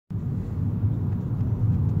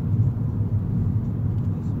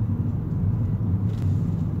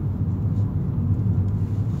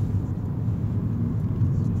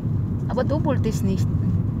Aber du wolltest nicht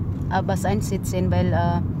was einsetzen, weil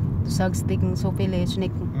du sagst, liegen so viele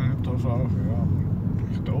Schnecken. Das auch, ja.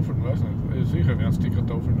 Die Kartoffeln, weiß nicht. Sicher werden es die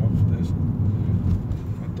Kartoffeln aufessen.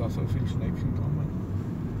 Wenn da so viele Schnecken kommen.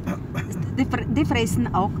 Die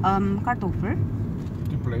fressen auch Kartoffeln?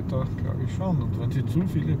 Die Blätter, glaube ich schon. Und wenn sie zu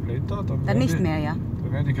viele Blätter, dann nicht mehr, ja.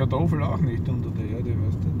 Dann werden die Kartoffeln auch nicht unter der Erde,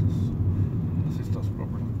 weißt du. Das ist das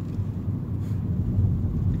Problem.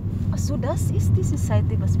 Achso, das ist diese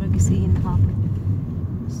Seite, was wir gesehen haben.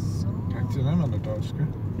 So. Kennt ihr nicht nicht aus, gell?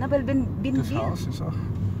 Na, weil wenn Das wir... Haus ist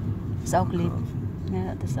auch lieb.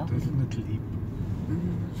 Ja, das ist auch das lieb. ist nicht lieb.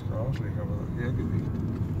 Das ist grauslich, aber hergerichtet.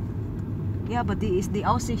 Ja, aber die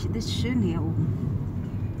Aussicht ist schön hier oben.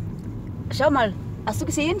 Schau mal, hast du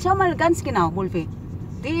gesehen? Schau mal ganz genau, Wolfi.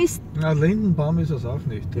 Die ist... Na, Lindenbaum ist das auch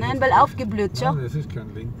nicht. Nein, weil aufgeblüht, schau. Nein, das ist kein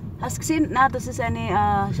Lindenbaum. Hast du gesehen? Na, das ist eine...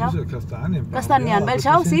 schau. Das ist ein Kastanienbaum. Kastanien, ja, weil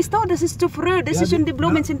schau, siehst du, das ist zu früh. Das Ja, ist schon, die- die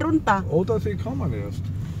Blumen na. sind runter. Oder sie kommen erst.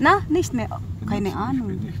 Na, nicht mehr. Keine Ich Ahnung.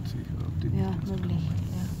 bin nicht sicher, ob die Ja, nicht erst möglich. kommen.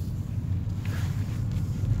 Ja.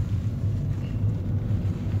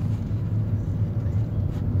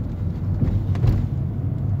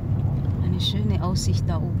 Eine schöne Aussicht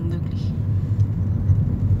da oben, wirklich.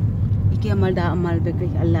 Ich gehe mal da mal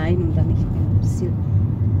wirklich allein und dann ich bin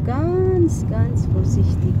ganz, ganz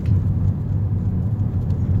vorsichtig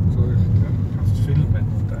So, ja, kannst filmen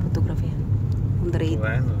und dann fotografieren und reden.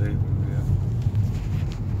 reinreden. Ja.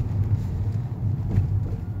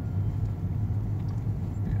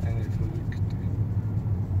 Wie eine Verrückte.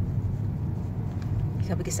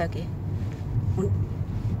 Ich habe gesagt, und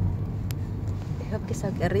ich habe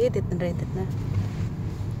gesagt, er redet und redet, ne?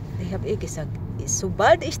 Ich habe gesagt,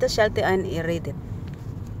 sobald ich das schalte ein, er redet.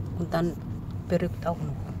 Und dann berückt auch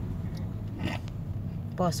noch.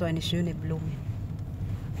 Boah, so eine schöne Blume.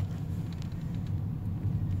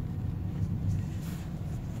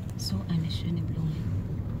 So eine schöne Blume.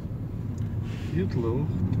 Viertel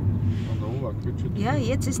von Novak wird schon. Ja,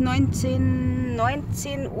 jetzt ist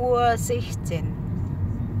 19:16 Uhr.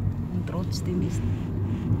 Und trotzdem ist...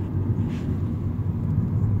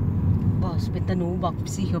 Boah, später Novak,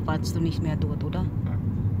 sicher warst du nicht mehr dort, oder? Ja.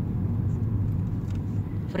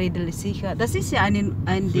 Fredel ist sicher. Das ist ja ein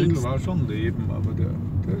Friedl Ding. war schon neben, aber der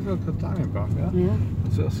ist ein Kastanienbaum, ja. Ja.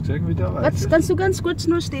 Hast du gesehen, wie der weiß? Was, kannst du ganz kurz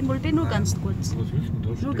nur stehen, Wolfi? Nur ganz kurz. Was ist denn da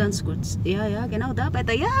Nur stehen? ganz kurz. Ja, ja, genau da bei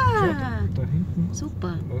der. Ja! Da hinten.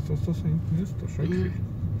 Super. Weißt du, was das hinten ist? Das schrecklich.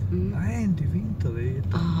 Mhm. Nein, die Winterräder.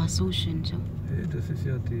 Ah, so schön. So. Hey, das ist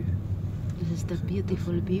ja die. Das ist der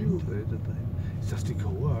beautiful das sind view. Windräder da. Ist das die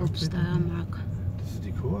Choralpe? Obstmark. Das ist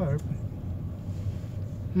die Choralpe.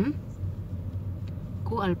 Hm?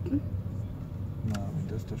 Koalpen? Nein, wenn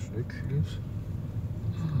das der Schrecklich ist,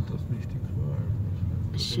 dann das nicht die Choralpe.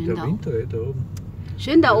 Das Schön sind da ja Winterräder oben.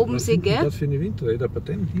 Schön da oben Was sie, sind denn gell? das für eine Winterräder? Bei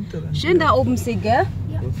dem hinteren? Schön da oben sie, gell?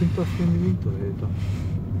 Was sind das für eine Winterräder?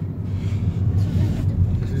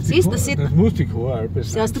 Das ist die Siehst du, das muss die Choralpe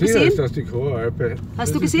sein. Hast du Sicher gesehen? ist das die Choralpe. Hast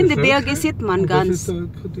Das du ist gesehen, die der Berge Schöpf- sieht man und ganz. Das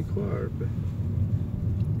ist die Choralpe.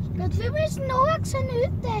 Gott, wir müssen Novak seine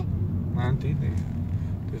Hütte. Nein, die nicht.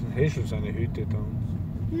 Das ist ein Heschel, seine Hütte da.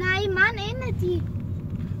 Nein, Mann, nicht die.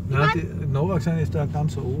 Nein, die Novak sein ist da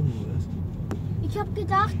ganz oben, weißt du? Ich hab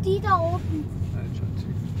gedacht, die da oben. Nein,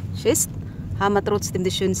 Schatzi. Fest haben wir trotzdem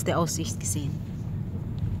die schönste Aussicht gesehen.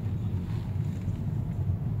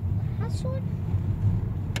 Hast du?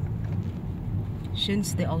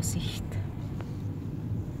 Schönste Aussicht.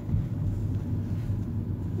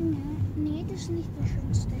 Nee, das ist nicht das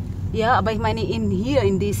Schönste. Ja, aber ich meine hier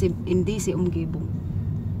in diese Umgebung.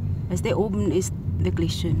 Weißt du, oben ist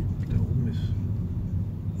wirklich schön. Da oben ist.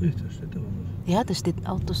 Ui, da steht aber was. Ja, da steht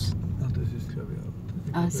Autos. Ach, das ist, glaube ich, Auto.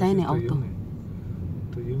 Ich glaub, das Seine ist der Auto. Junge.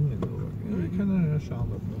 Der Junge Novak. Ja, wir können ja schauen,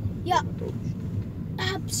 ob noch Ja. jemand oben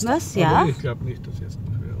steht. Hab's. Was? Aber Ja? ich glaube nicht, dass jetzt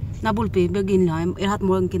noch wer oben steht. Na, Bulpi, wir gehen heim. Er hat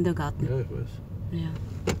morgen Kindergarten. Ja, ich weiß. Ja.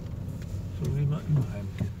 So will man immer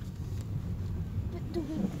heimgehen. Du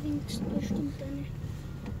trinkst bestimmt eine.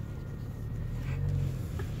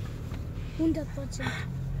 100%.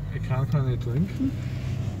 Ich kann keine trinken,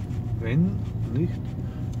 wenn nicht.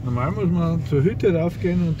 Normal muss man zur Hütte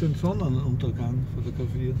raufgehen und den Sonnenuntergang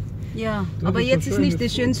fotografieren. Ja, Das aber ist jetzt ein ist nicht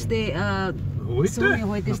das schönes schönste. Heute? Sonne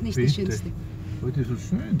heute ist Na nicht bitte. das schönste. Heute ist das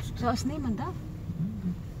Schönste. Schau, was nehmen da?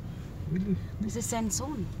 Will ich Das ist sein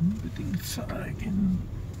Sohn. unbedingt zeigen.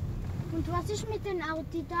 Und was ist mit dem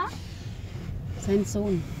Audi da? Sein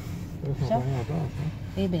Sohn. Da ist noch Schau. einer da.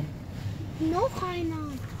 Ne? Eben. Noch einer.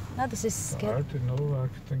 Na, das ist. Der alte Novak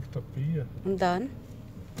trinkt ein Bier. Und dann?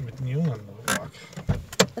 Mit dem jungen Novak.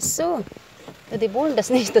 Ach so. Ja, die wollen das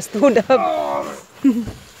nicht, dass du da.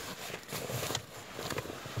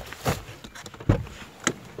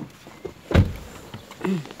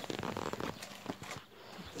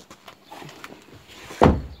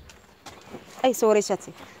 Ay, sorry,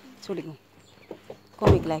 Shatsi. Sulit mo.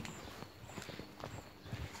 Comic like.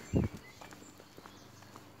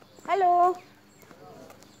 Hello.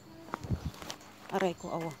 Aray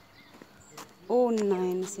ko, awa. Oh,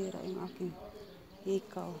 nine. Nasira yung aking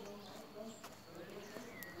hikaw.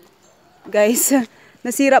 Guys,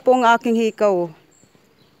 nasira po ang aking hikaw.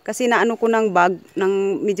 Kasi naano ko ng bag,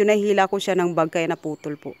 medyo nahihila ko siya ng bag kaya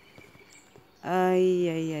naputol po. Ay,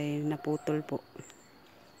 naputol po.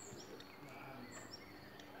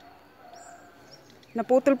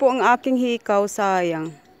 Naputol po ang aking hikaw,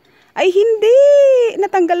 sayang. Ay, hindi!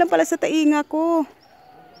 Natanggal lang pala sa tainga ko.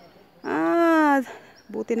 Ah,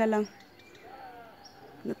 buti na lang.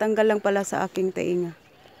 Natanggal lang pala sa aking tainga.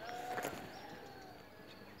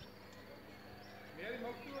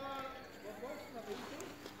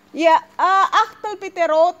 Ja, achtel bitte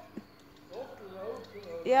rot.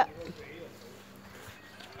 Ja.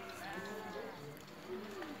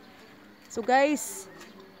 So guys,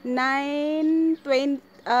 7:20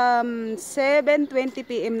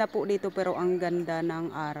 PM na po dito pero ang ganda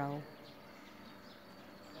ng araw.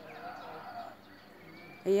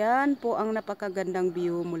 Ayan po ang napakagandang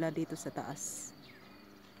view mula dito sa taas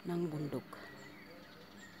ng bundok.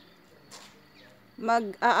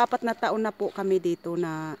 Mag-aapat na taon na po kami dito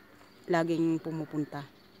na laging pumupunta.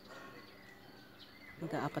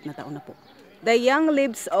 Mag-aapat na taon na po. The young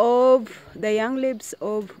leaves of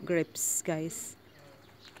grapes, guys.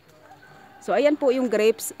 So ayan po yung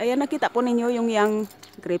grapes. Ayan, nakita po ninyo yung young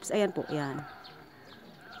grapes. Ayan po, yan.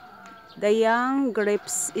 The young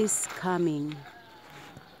grapes is coming.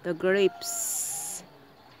 The grapes.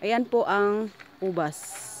 Ayan po ang ubas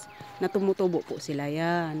na tumutubo po sila.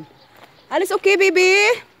 Yan. Alles okay, baby?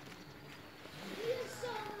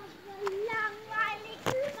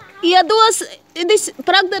 Ja, du hast das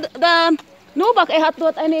fragt der Novak, er hat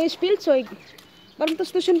dort eine Spielzeug. Warum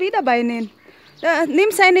tust du schon wieder weinen?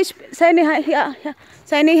 Nimm seine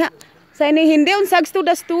Hände und sagst du,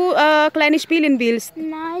 dass du kleine spielen willst.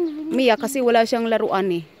 Nein, Mia, kasi wala siyang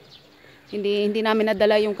laruan eh. Hindi namin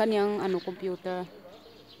nadala yung kanyang computer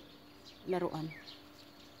laruan.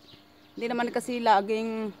 Hindi naman kasi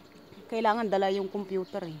laging kailangan dala yung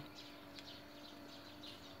computer eh.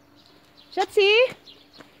 Schatzi,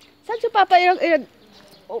 sagst du Papa,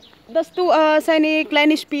 dass du seine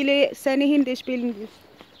kleine Spiele, seine Hände spielen willst?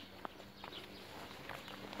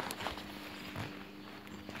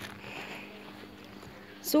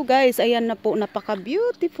 So guys, ayan na po, napaka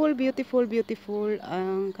beautiful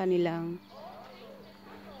ang kanilang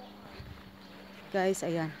guys,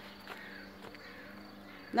 ayan.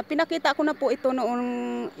 Napinakita ko na po ito noong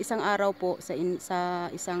isang araw po sa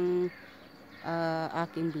isang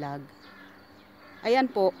aking vlog. Ayan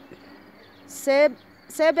po,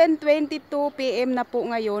 7:22 PM na po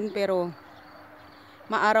ngayon pero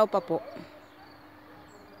maaraw pa po.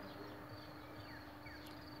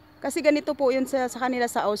 Kasi ganito po yun sa kanila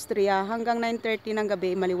sa Austria, hanggang 9:30 ng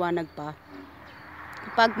gabi maliwanag pa.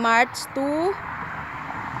 Pag March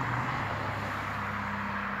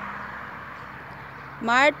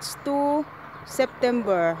to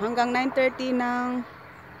September, hanggang 9:30 ng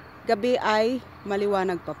gabi ay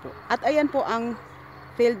maliwanag pa po. At ayan po ang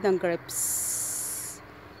field ng grapes.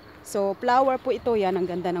 So flower po ito, yan, ang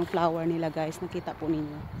ganda ng flower nila guys, nakita po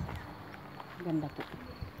ninyo. Ganda po.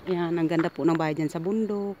 Yan, ang ganda po ng bahay dyan sa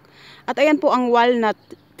bundok. At ayan po ang walnut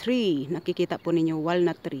tree. Nakikita po ninyo,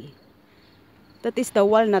 walnut tree. That is the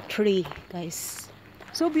walnut tree, guys.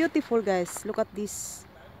 So beautiful, guys. Look at this.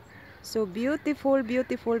 So beautiful view.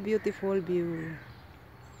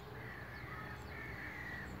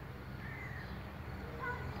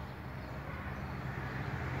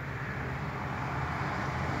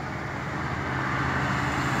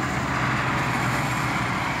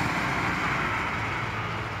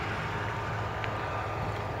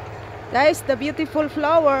 Guys, the beautiful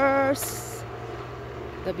flowers.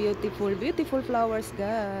 The beautiful flowers,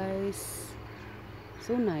 guys.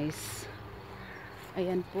 So nice.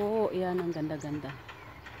 Ayan po, yan ang ganda-ganda.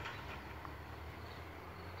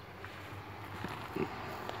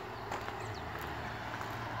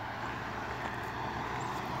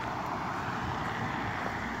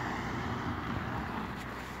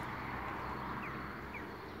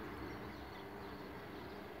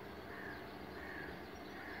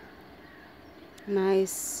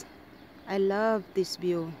 Nice. I love this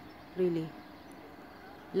view, really.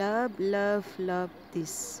 Love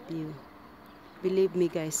this view. Believe me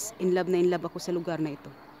guys, in love ako sa lugar na ito.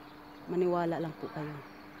 Maniwala lang po kayo.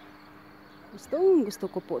 Gusto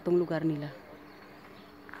ko po itong lugar nila.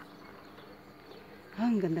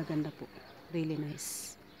 Ang ganda-ganda po. Really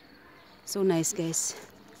nice. So nice guys.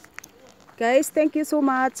 Guys, thank you so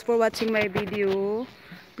much for watching my video.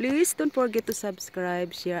 Please don't forget to subscribe,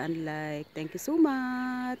 share, and like. Thank you so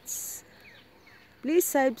much. Please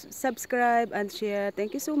subscribe and share.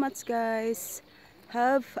 Thank you so much, guys.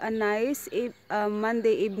 Have a nice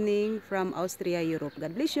Monday evening from Austria, Europe.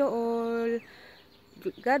 God bless you all.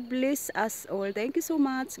 God bless us all. Thank you so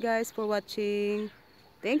much, guys, for watching.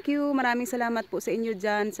 Thank you. Maraming salamat po sa inyo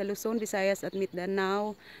dyan sa Luzon, Visayas at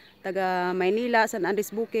Mindanao. Taga Maynila, San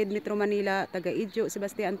Andres Bukid, Metro Manila, taga Idjo,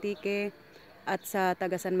 Sebastian Antique, at sa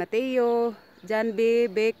taga San Mateo, Janbe,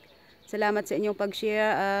 Bek. Salamat sa inyong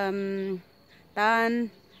pag-share.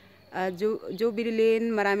 Tan,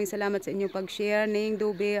 Jubilin, maraming salamat sa inyong pag-share. Ning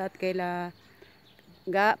Dube at kaila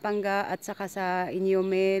Pangga at saka sa inyo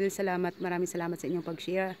mail. Salamat, maraming salamat sa inyong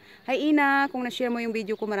pag-share. Hi Ina, kung na-share mo yung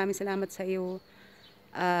video ko, maraming salamat sa iyo.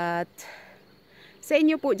 At sa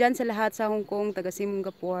inyo po dyan sa lahat sa Hong Kong, taga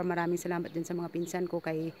Singapore, maraming salamat din sa mga pinsan ko,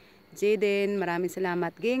 kay Jaden, maraming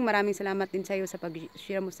salamat. Ging, maraming salamat din sa iyo sa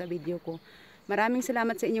pag-share mo sa video ko. Maraming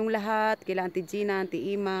salamat sa inyong lahat, kila Auntie Gina,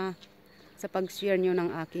 Auntie Ima, sa pag-share nyo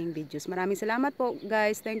ng aking videos. Maraming salamat po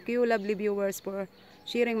guys. Thank you lovely viewers for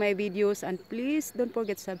sharing my videos, and please don't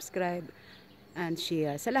forget to subscribe and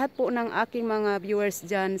share. Sa lahat po ng aking mga viewers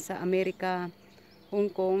dyan sa Amerika, Hong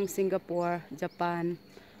Kong, Singapore, Japan,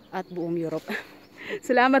 at buong Europe.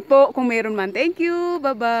 Salamat po kung mayroon man. Thank you.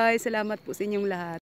 Bye-bye. Salamat po sa inyong lahat.